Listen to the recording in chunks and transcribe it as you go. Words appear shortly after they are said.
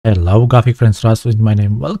Hello Gothic friends, Ras is my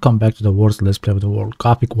name. Welcome back to the world's Let's Play of the World,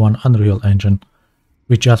 Gothic 1 Unreal Engine.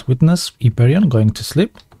 We just witnessed Hyperion going to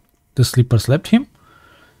sleep. The sleeper slept him.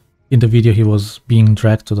 In the video he was being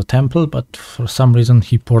dragged to the temple, but for some reason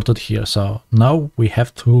he ported here, so now we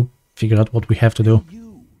have to figure out what we have to do.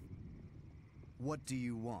 What do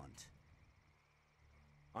you want?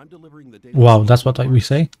 I'm delivering the data. Wow, that's what we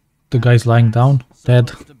say? The guy's lying down, dead.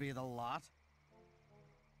 To be the lot?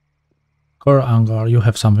 Kor Angar, you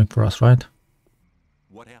have something for us, right?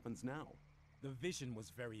 What happens now? The vision was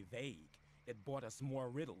very vague. It brought us more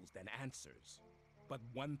riddles than answers. But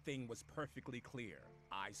one thing was perfectly clear.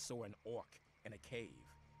 I saw an orc in a cave.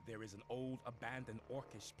 There is an old abandoned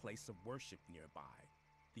orcish place of worship nearby.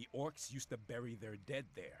 The orcs used to bury their dead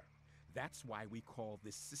there. That's why we call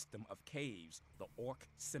this system of caves the Orc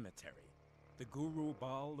Cemetery. The guru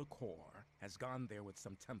Baal Lakor has gone there with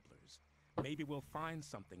some Templars. Maybe we'll find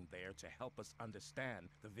something there to help us understand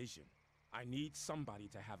the vision. I need somebody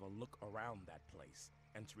to have a look around that place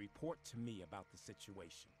and to report to me about the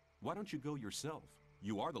situation. Why don't you go yourself?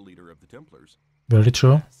 You are the leader of the Templars. Very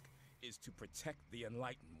true. My task is to protect the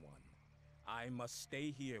Enlightened One. I must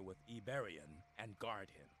stay here with Hyperion and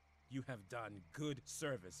guard him. You have done good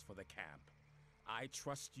service for the camp. I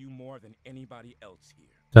trust you more than anybody else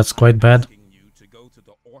here. That's quite bad. I'm asking you to go to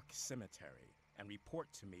the Orc Cemetery and report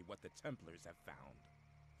to me what the Templars have found.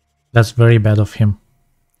 That's very bad of him.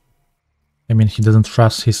 I mean, he doesn't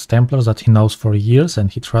trust his Templars that he knows for years, and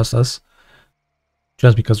he trusts us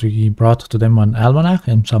just because we brought to them an almanac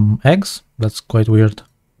and some eggs. That's quite weird.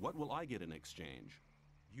 What will I get in exchange?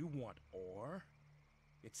 You want ore?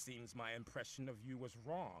 It seems my impression of you was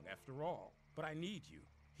wrong after all. But I need you.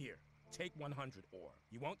 Here, take 100 ore.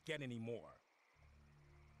 You won't get any more.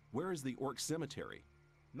 Where is the Orc Cemetery?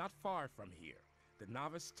 Not far from here. The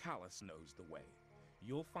novice Talus knows the way.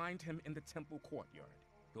 You'll find him in the temple courtyard.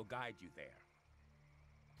 He'll guide you there.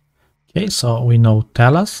 Okay, so we know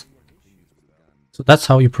Talus. So that's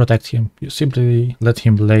how you protect him. You simply let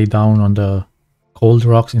him lay down on the cold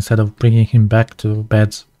rocks instead of bringing him back to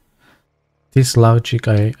beds. This logic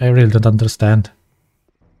I really don't understand.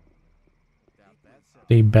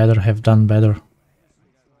 They better have done better.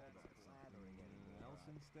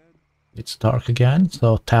 It's dark again,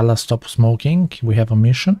 so Talus stop smoking. We have a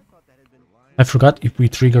mission. I forgot if we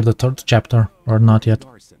triggered the third chapter or not yet.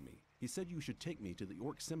 Dar sent me. He said you should take me to the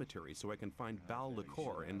Orc Cemetery so I can find Baal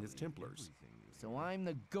Lakor and his Templars. So I'm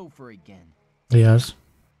the gopher again. Yes.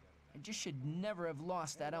 I just should never have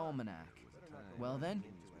lost that almanac. Well then,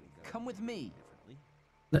 come with me.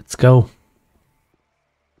 Let's go.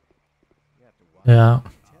 Yeah.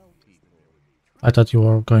 I thought you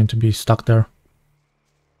were going to be stuck there.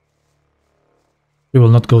 We will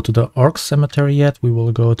not go to the Orc Cemetery yet. We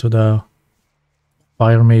will go to the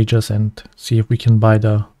Fire Mages and see if we can buy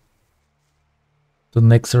the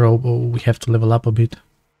next robe. Oh, we have to level up a bit.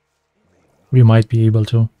 We might be able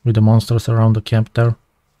to with the monsters around the camp there.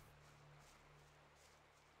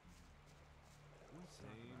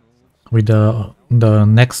 With the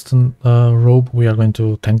next robe, we are going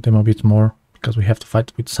to tank them a bit more because we have to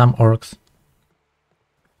fight with some orcs.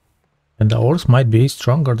 And the orcs might be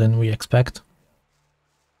stronger than we expect.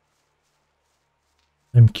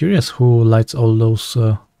 I'm curious who lights all those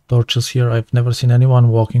torches here. I've never seen anyone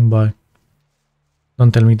walking by.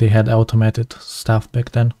 Don't tell me they had automated stuff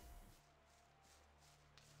back then.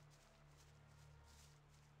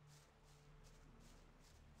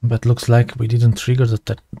 But looks like we didn't trigger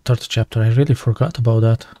the third chapter. I really forgot about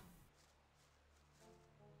that.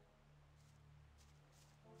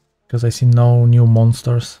 Because I see no new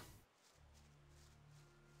monsters.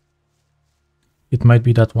 It might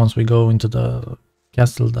be that once we go into the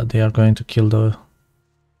castle that they are going to kill the...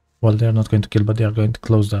 Well, they are not going to kill, but they are going to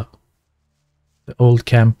close the old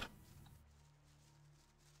camp.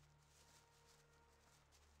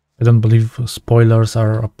 I don't believe spoilers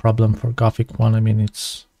are a problem for Gothic 1. I mean,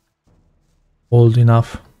 it's old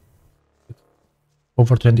enough.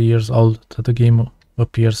 Over 20 years old that the game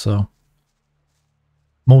appears, so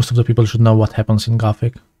most of the people should know what happens in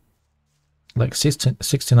Gothic. Like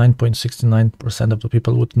 69.69% of the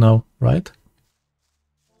people would know, right?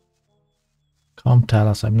 Come tell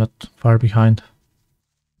us, I'm not far behind.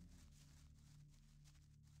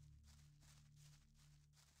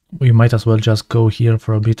 We might as well just go here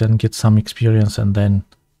for a bit and get some experience, and then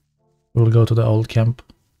we'll go to the old camp.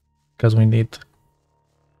 Because we need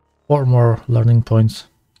 4 more learning points.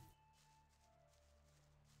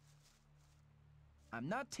 I'm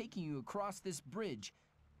not taking you across this bridge.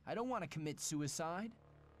 I don't want to commit suicide.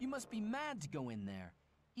 You must be mad to go in there.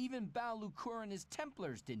 Even Baal Lakor and his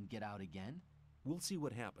Templars didn't get out again. We'll see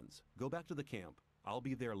what happens. Go back to the camp. I'll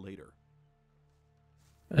be there later.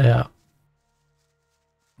 Yeah.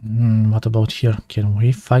 What about here? Can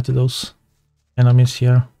we fight those enemies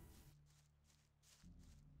here?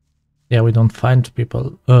 Yeah, we don't find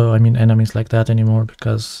people, I mean enemies like that anymore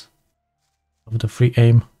because of the free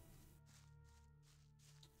aim.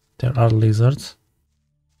 There are lizards.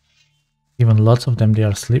 Even lots of them, they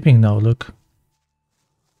are sleeping now, look.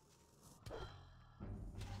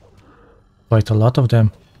 Quite a lot of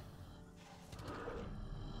them.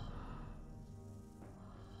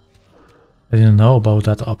 I didn't know about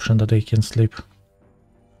that option that they can sleep.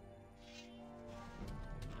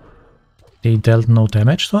 They dealt no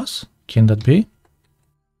damage to us? Can that be?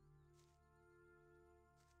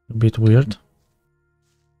 A bit weird.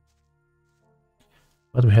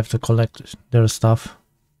 But we have to collect their stuff.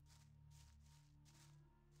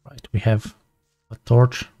 Right, we have a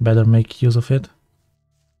torch. Better make use of it.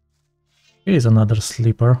 Here is another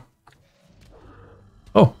sleeper.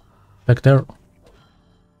 Oh, back there.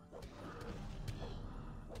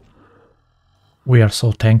 We are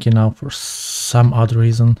so tanky now for some odd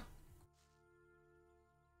reason.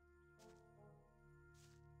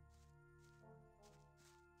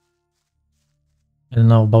 I don't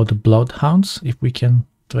know about the bloodhounds, if we can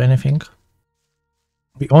do anything.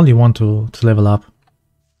 We only want to level up.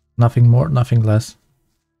 Nothing more, nothing less.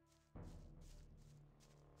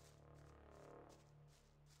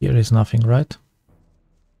 Here is nothing, right?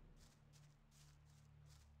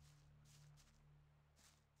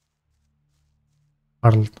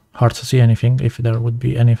 Hard to see anything, if there would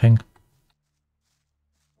be anything.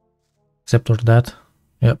 Except for that.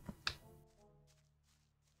 Yep.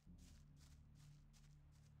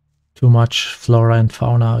 Too much flora and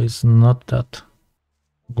fauna is not that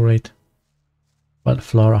great. But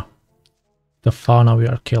flora. The fauna we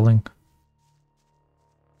are killing.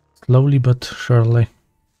 Slowly but surely.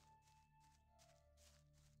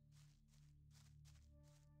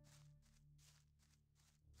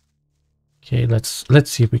 Okay, let's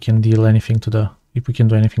see if we can deal anything to the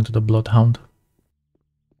do anything to the bloodhound.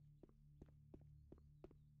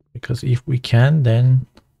 Because if we can, then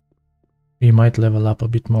we might level up a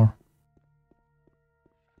bit more.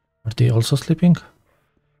 Are they also sleeping?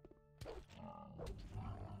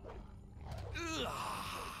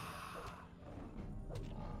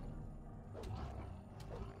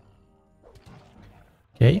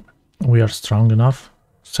 Okay, we are strong enough.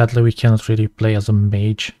 Sadly, we cannot really play as a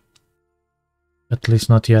mage. At least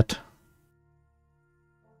not yet.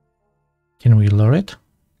 Can we lure it?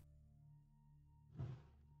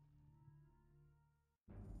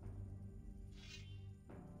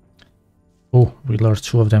 Oh, we lured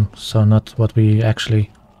 2 of them, so not what we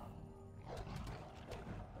actually...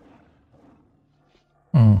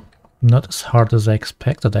 Not as hard as I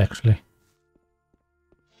expected, actually.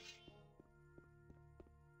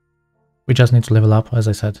 We just need to level up, as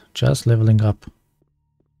I said. Just leveling up.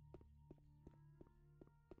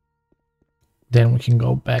 Then we can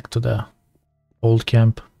go back to the old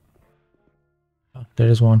camp. Oh, there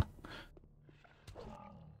is one.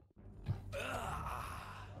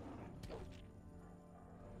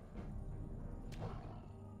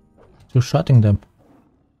 Two-shotting them.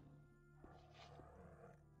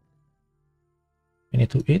 We need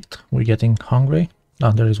to eat. We're getting hungry.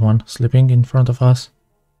 Ah, there is one sleeping in front of us.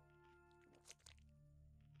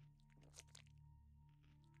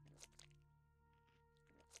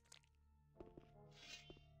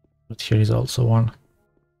 But here is also one.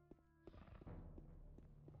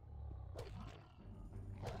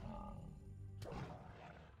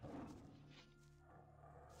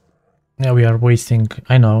 Yeah, we are wasting...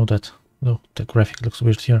 I know that... Oh, the graphic looks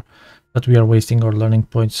weird here. But we are wasting our learning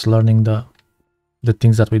points, learning the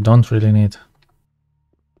things that we don't really need.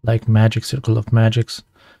 Like magic, circle of magics.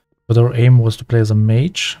 But our aim was to play as a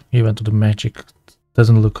mage, even though the magic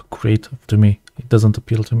doesn't look great to me. It doesn't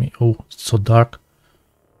appeal to me. Oh, it's so dark.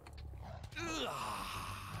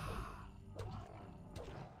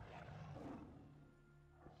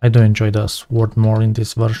 I do enjoy the sword more in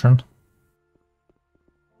this version.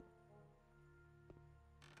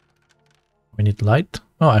 We need light.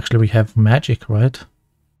 Oh, actually we have magic, right?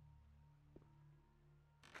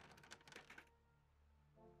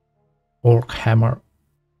 Orc hammer.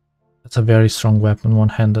 That's a very strong weapon,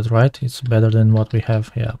 one-handed, right? It's better than what we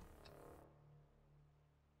have, yeah.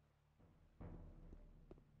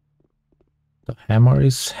 The hammer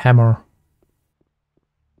is hammer.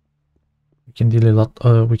 We can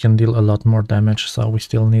deal a lot more damage, so we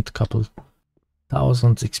still need a couple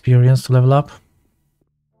thousand experience to level up.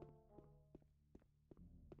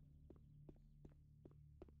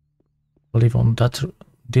 I believe on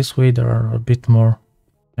this way there are a bit more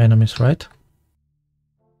enemies, right?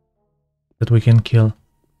 that we can kill.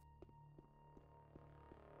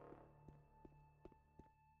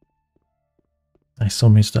 I so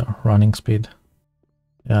missed the running speed.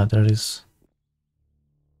 Yeah, there is.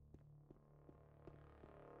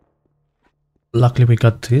 Luckily we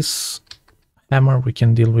got this hammer, we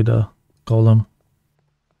can deal with the golem.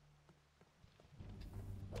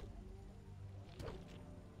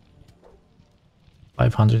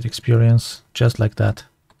 $500 experience, just like that.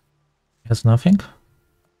 Has nothing?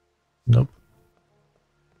 Nope.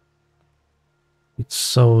 It's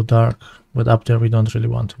so dark, but up there we don't really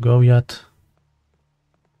want to go yet.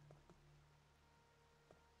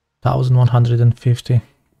 1150.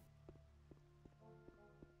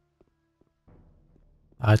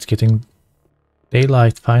 Ah, it's getting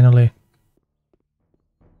daylight finally.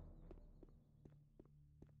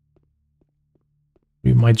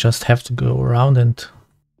 We might just have to go around and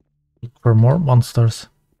look for more monsters.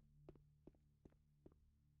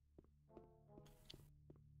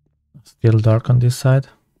 Still dark on this side.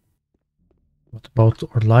 What about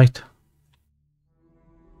our light?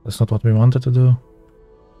 That's not what we wanted to do.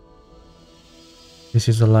 This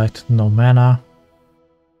is the light, no mana.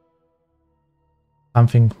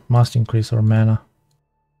 Something must increase our mana.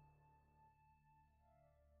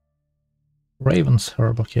 Raven's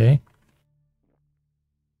herb, okay.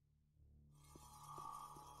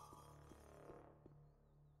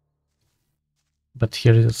 But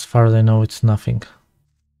here, as far as I know, it's nothing.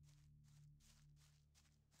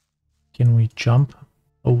 Can we jump?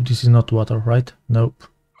 Oh, this is not water, right? Nope.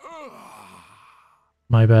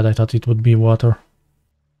 My bad, I thought it would be water.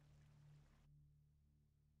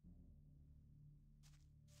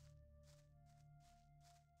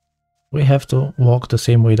 We have to walk the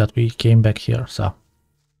same way that we came back here, so.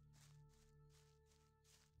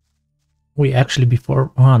 We actually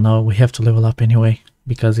before... Oh no, we have to level up anyway.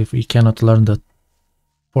 Because if we cannot learn the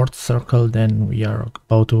fourth circle, then we are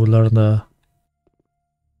about to learn the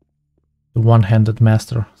one-handed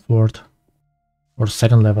master sword. Or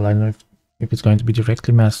second level, I don't know if it's going to be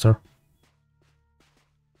directly master.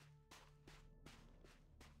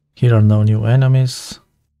 Here are no new enemies,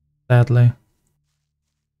 sadly.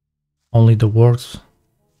 Only the wards.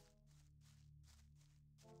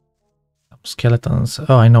 Some skeletons.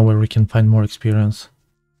 Oh, I know where we can find more experience.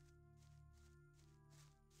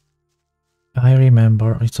 I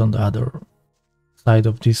remember, it's on the other side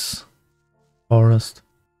of this forest.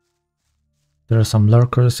 There are some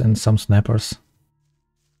lurkers and some snappers.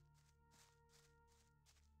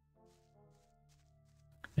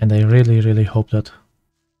 And I really hope that...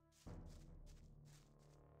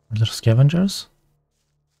 Are there scavengers?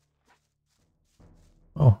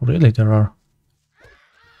 Oh, really? There are.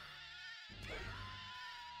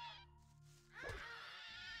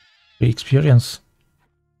 We experience.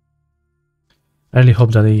 I really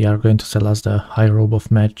hope that they are going to sell us the High Robe of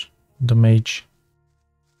the mage.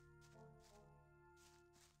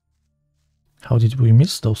 How did we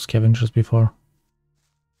miss those scavengers before?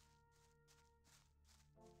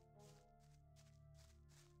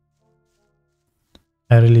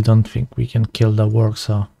 I really don't think we can kill the warg,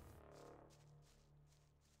 so...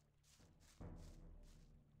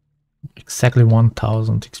 Exactly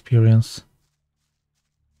 1000 experience.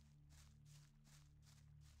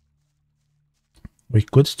 We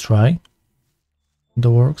could try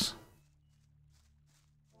the works.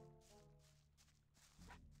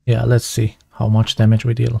 Yeah, let's see how much damage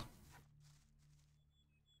we deal.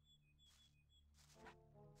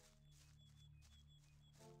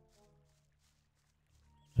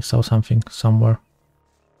 I saw something somewhere.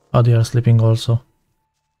 Oh, they are sleeping also.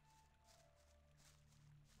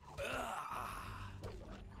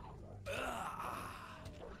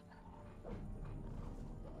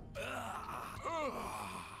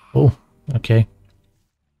 Oh, okay.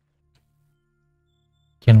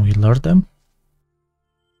 Can we lure them?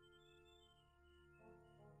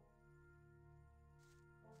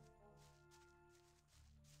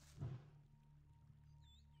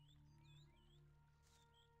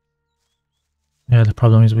 Yeah, the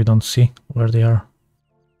problem is we don't see where they are.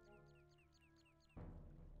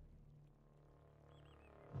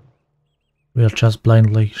 We are just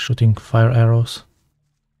blindly shooting fire arrows.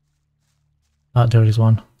 Ah, there is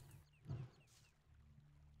one.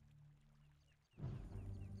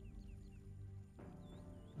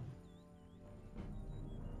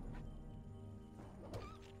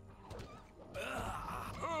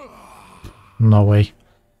 No way.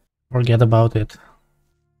 Forget about it.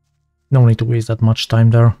 No need to waste that much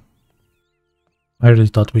time there. I really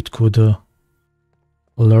thought we could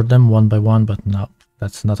lure them one by one, but no,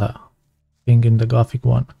 that's not a thing in the Gothic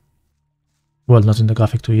one. Well, not in the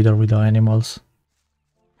Gothic 2 either with the animals.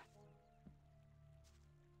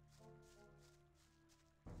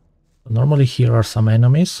 Normally here are some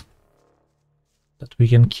enemies that we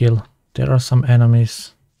can kill. There are some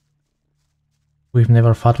enemies we've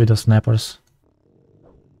never fought with the snappers.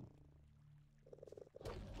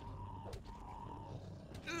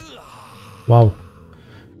 Wow.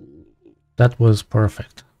 That was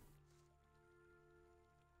perfect.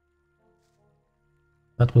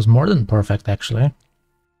 That was more than perfect, actually.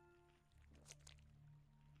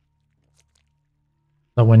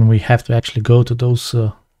 So when we have to actually go to those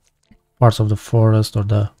parts of the forest or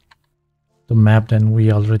the map, then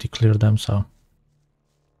we already cleared them, so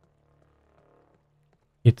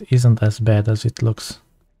it isn't as bad as it looks.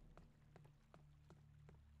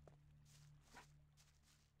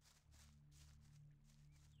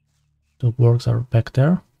 The orcs are back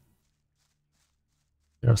there.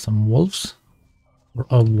 There are some wolves. Or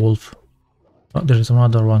a wolf. Oh, there is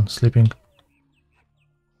another one sleeping.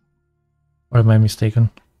 Or am I mistaken?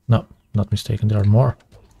 No, not mistaken, there are more.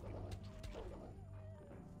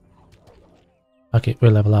 Okay, we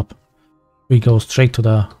level up. We go straight to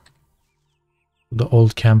the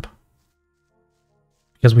old camp.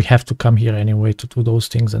 Because we have to come here anyway to do those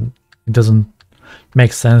things, and it doesn't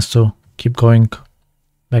make sense to keep going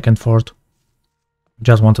back and forth.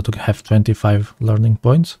 Just wanted to have 25 learning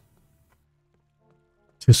points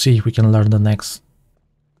to see if we can learn the next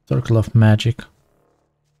circle of magic.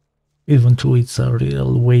 Even though it's a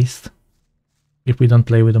real waste if we don't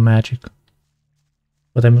play with the magic.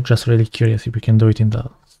 But I'm just really curious if we can do it in the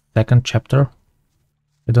second chapter.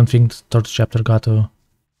 I don't think the third chapter got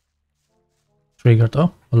triggered.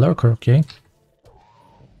 Oh, a lurker, okay.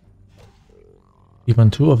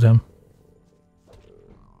 Even two of them.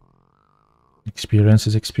 Experience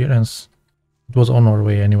is experience. It was on our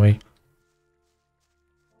way anyway.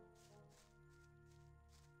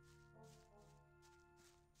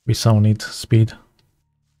 We so need speed.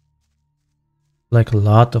 Like a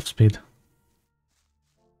lot of speed.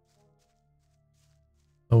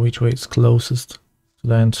 So which way is closest to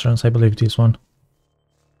the entrance? I believe this one.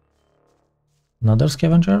 Another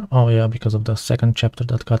scavenger? Oh yeah, because of the second chapter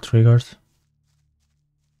that got triggered.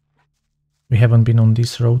 We haven't been on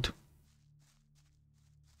this road.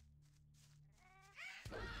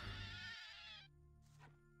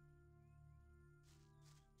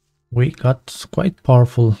 We got quite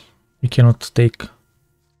powerful. We cannot take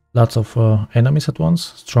lots of enemies at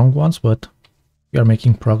once, strong ones, but we are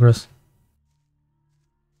making progress.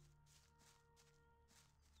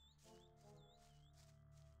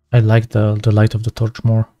 I like the light of the torch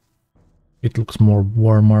more. It looks more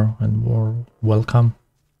warmer and more welcome.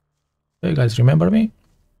 Do you guys remember me?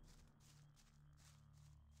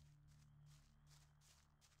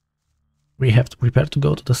 We have to prepare to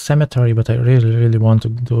go to the cemetery, but I really want to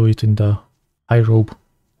do it in the High Robe.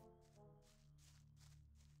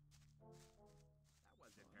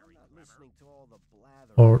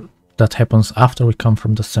 Or that happens after we come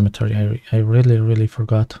from the cemetery. I really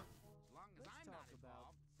forgot.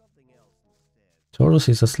 Taurus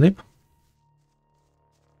is asleep.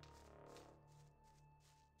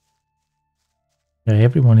 Yeah,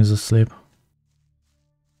 everyone is asleep.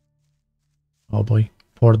 Oh boy,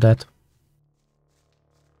 poor dad.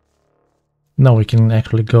 Now we can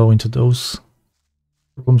actually go into those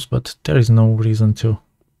rooms, but there is no reason to.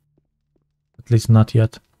 At least not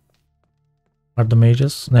yet. Are the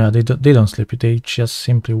mages? No, they don't sleep. They just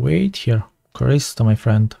simply wait here. Karista, my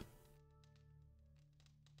friend.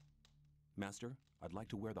 Master, I'd like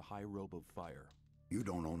to wear the High Robe of Fire. You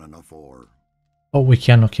don't own enough ore. Oh, we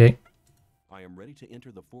can, okay. I am ready to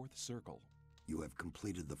enter the 4th circle. You have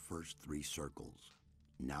completed the first 3 circles.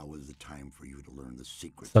 Now is the time for you to learn the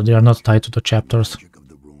secret. So they are not tied to the chapters. The magic of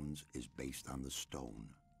the runes is based on the stone.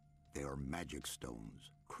 They are magic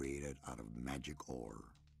stones, created out of magic ore.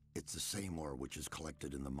 It's the same ore which is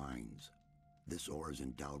collected in the mines. This ore is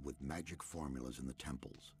endowed with magic formulas in the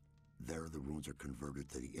temples. There the runes are converted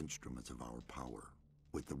to the instruments of our power.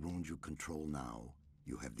 With the runes you control now,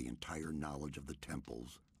 you have the entire knowledge of the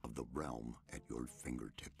temples of the realm at your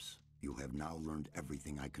fingertips. You have now learned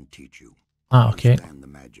everything I can teach you. Ah, okay. Understand the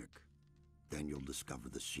magic. Then you'll discover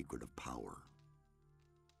the secret of power.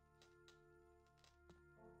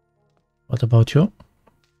 What about you?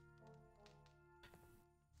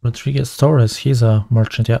 Rodriguez Torres, he's a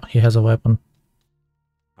merchant. Yeah, he has a weapon.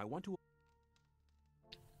 I want to.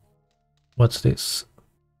 What's this?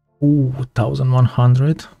 Ooh,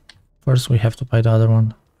 1100. First we have to buy the other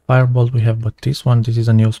one. Firebolt we have, but this is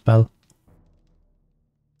a new spell.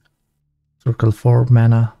 Circle 4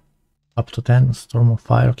 mana, up to 10. Storm of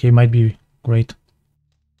Fire, okay, might be great.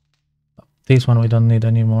 This one we don't need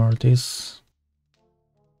anymore. This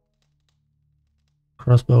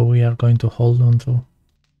crossbow we are going to hold on to.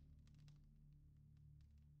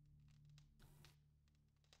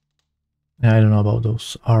 Yeah, I don't know about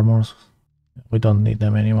those armors. We don't need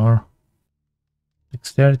them anymore.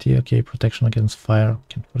 Dexterity, okay, protection against fire,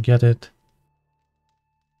 can forget it.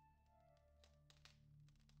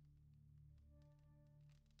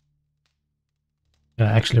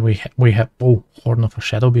 Yeah, actually we have oh, Horn of a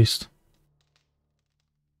Shadow Beast.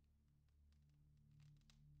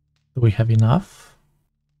 Do we have enough?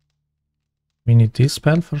 We need this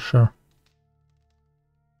spell for sure.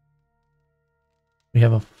 We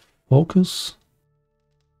have a focus.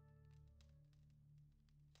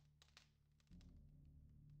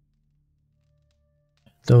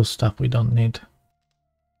 Those stuff we don't need.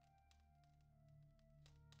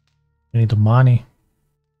 We need the money.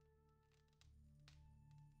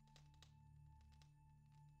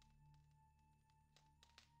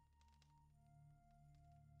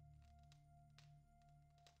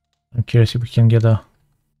 I'm curious if we can get the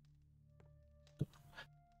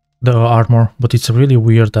armor, but it's really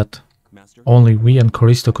weird that Master? only we and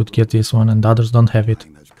Callisto could get this one and the others don't have it.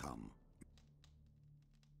 Time has come.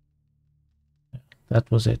 That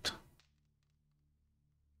was it.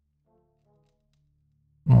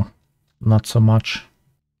 Oh, not so much.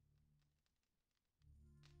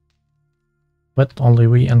 But only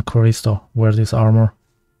we and Callisto wear this armor.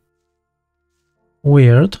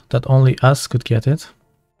 Weird that only us could get it.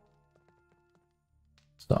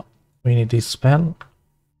 So, we need this spell.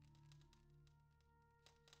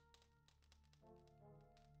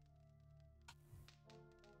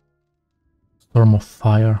 Storm of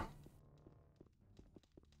Fire.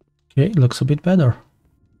 Okay, looks a bit better.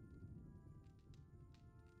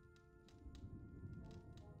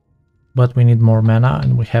 But we need more mana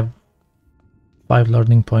and we have 5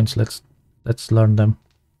 learning points. Let's learn them.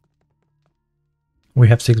 We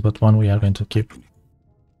have 6, but 1 we are going to keep.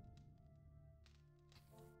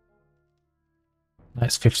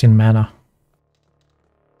 Nice, 15 mana.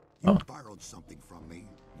 You Oh. borrowed something from me.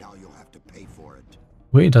 Now you'll have to pay for it.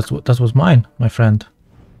 Wait, that was mine, my friend.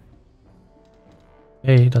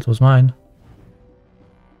 Hey, that was mine.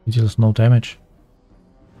 It deals no damage.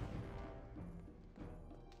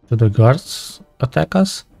 Do the guards attack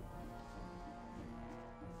us?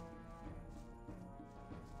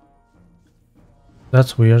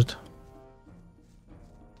 That's weird.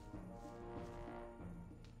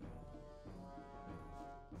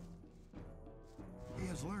 He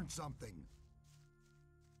has learned something.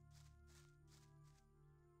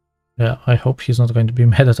 Yeah, I hope he's not going to be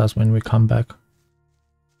mad at us when we come back.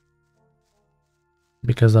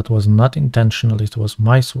 Because that was not intentional, it was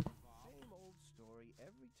my sword.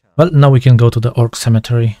 Well, now we can go to the Orc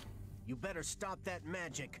Cemetery. You better stop that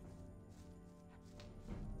magic.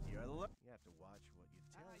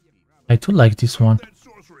 I do like this one.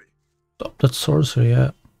 Stop that sorcery,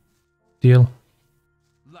 yeah. Deal.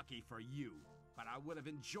 Lucky for you, but I would have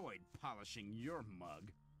enjoyed polishing your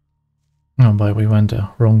mug. Oh boy, we went the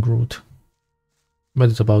wrong route. But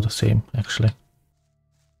it's about the same, actually.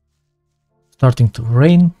 Starting to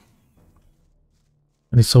rain.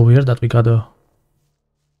 And it's so weird that we got a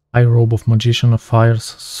High Robe of Magician of Fires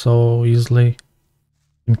so easily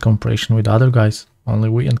in comparison with other guys. Only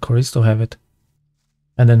we and Callisto have it.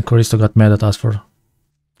 And then Callisto got mad at us for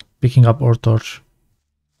picking up our torch.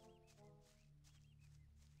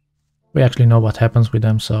 We actually know what happens with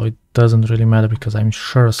them, so it doesn't really matter because I'm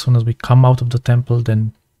sure as soon as we come out of the temple,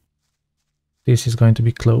 then this is going to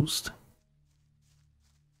be closed.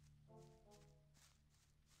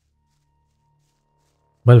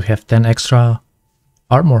 But we have 10 extra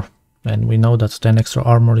armor, and we know that 10 extra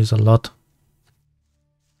armor is a lot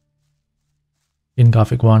in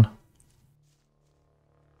Gothic 1.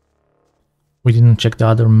 We didn't check the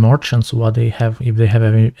other merchants, what they have, if they have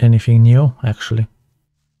anything new, actually.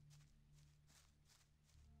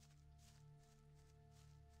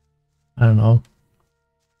 I don't know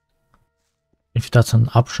if that's an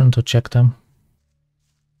option to check them.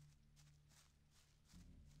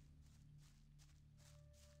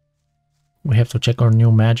 We have to check our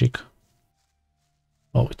new magic.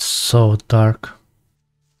 Oh, it's so dark.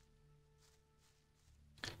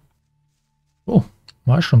 Oh,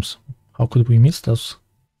 mushrooms. How could we miss those?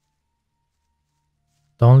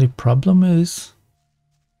 The only problem is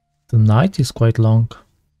the night is quite long.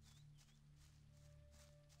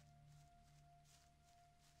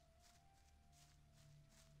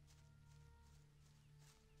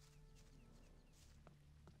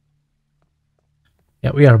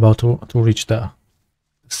 Yeah, we are about to reach the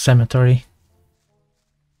cemetery.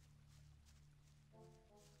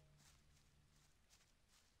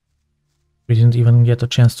 We didn't even get a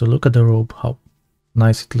chance to look at the robe, how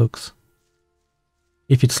nice it looks.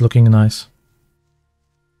 If it's looking nice.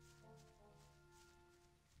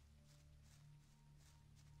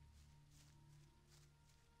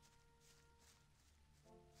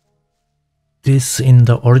 this in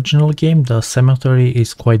the original game, the cemetery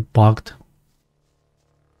is quite bugged.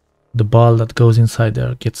 The ball that goes inside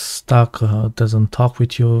there gets stuck, doesn't talk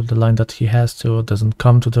with you the line that he has to, doesn't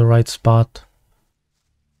come to the right spot.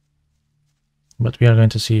 But we are going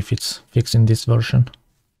to see if it's fixed in this version.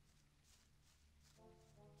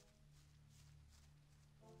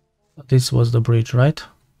 This was the bridge, right?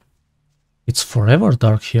 It's forever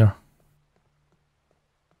dark here.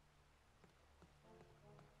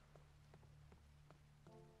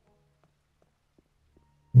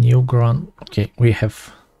 New ground. Okay, we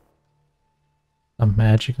have some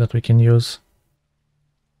magic that we can use.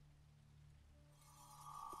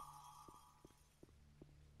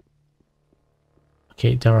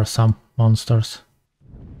 Okay, there are some monsters.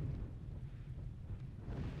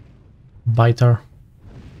 Biter.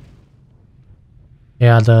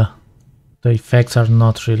 Yeah, the effects are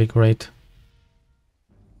not really great.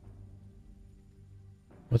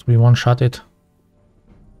 But we one-shot it.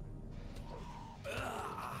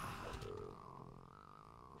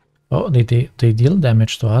 Oh, they deal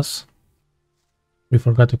damage to us. We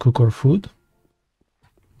forgot to cook our food.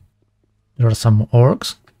 There are some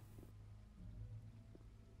orcs.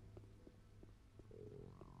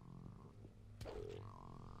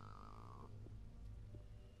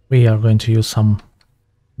 We are going to use some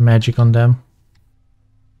magic on them.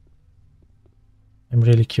 I'm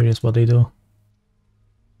really curious what they do.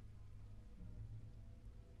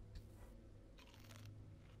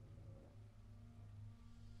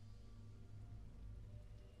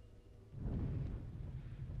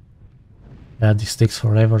 Yeah, this takes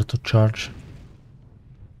forever to charge.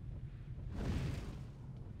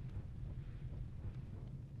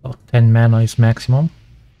 So 10 mana is maximum.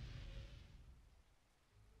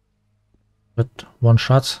 But one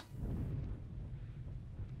shot.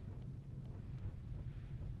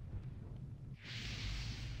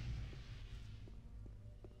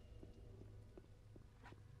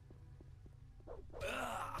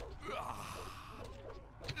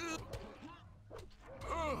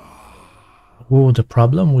 Oh, the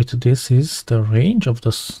problem with this is the range of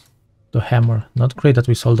the hammer. Not great that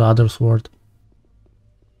we saw the other sword,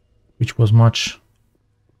 which was much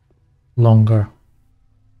longer.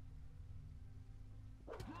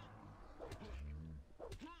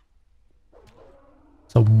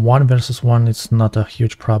 So 1 versus 1 is not a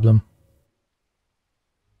huge problem.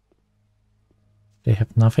 They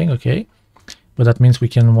have nothing, okay. But that means we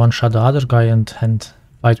can one-shot the other guy and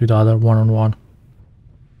fight with the other one-on-one.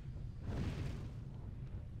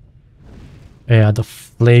 Yeah, the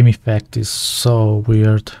flame effect is so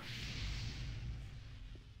weird.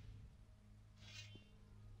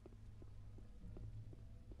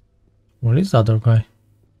 Where is the other guy?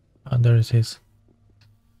 Ah, there it is.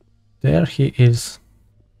 There he is.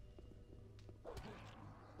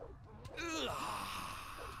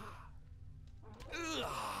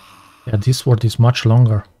 Yeah, this sword is much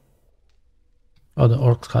longer. Oh, the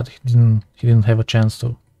orc cut. He didn't have a chance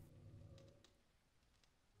to.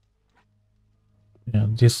 Yeah,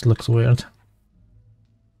 this looks weird.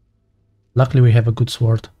 Luckily we have a good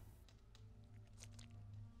sword.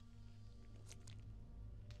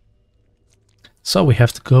 So we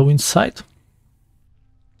have to go inside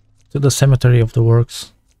to the cemetery of the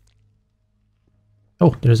works.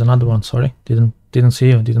 Oh, there is another one, sorry. Didn't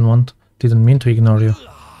see you, didn't mean to ignore you.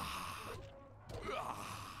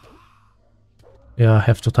 Yeah, I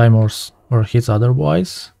have to time our hits,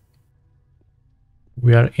 otherwise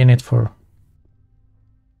we are in it for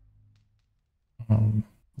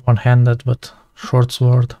one-handed but short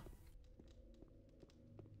sword.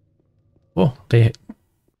 Oh,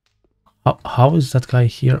 how is that guy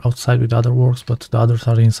here outside with the other works, but the others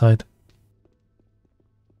are inside?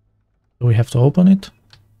 Do we have to open it?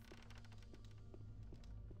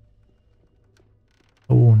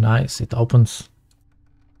 Oh, nice, it opens.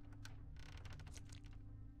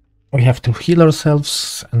 We have to heal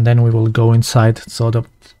ourselves and then we will go inside, so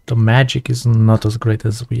the magic is not as great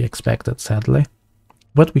as we expected, sadly.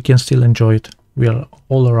 But we can still enjoy it. We are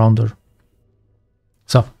all arounder.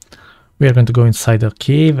 So, we are going to go inside the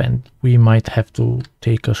cave and we might have to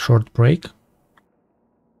take a short break.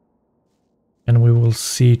 And we will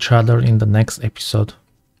see each other in the next episode.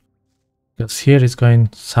 Because here is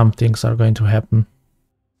some things are going to happen.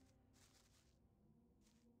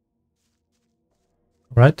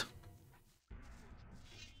 Right?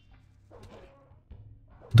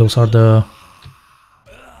 Those are the...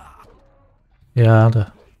 Yeah, the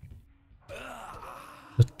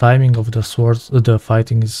timing of the swords, the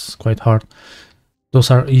fighting is quite hard. Those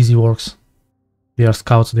are easy works. They are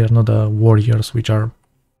scouts, they are not the warriors, which are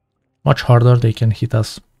much harder. They can hit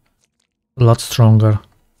us a lot stronger.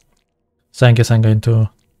 So I guess I'm going to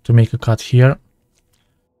make a cut here.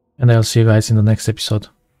 And I'll see you guys in the next episode.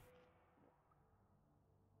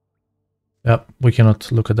 Yep, we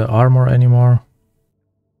cannot look at the armor anymore.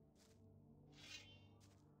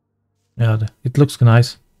 Yeah, it looks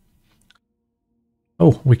nice.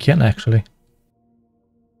 Oh, we can actually.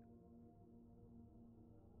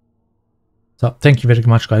 So thank you very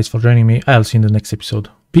much guys for joining me. I'll see you in the next episode.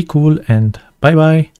 Be cool and bye bye.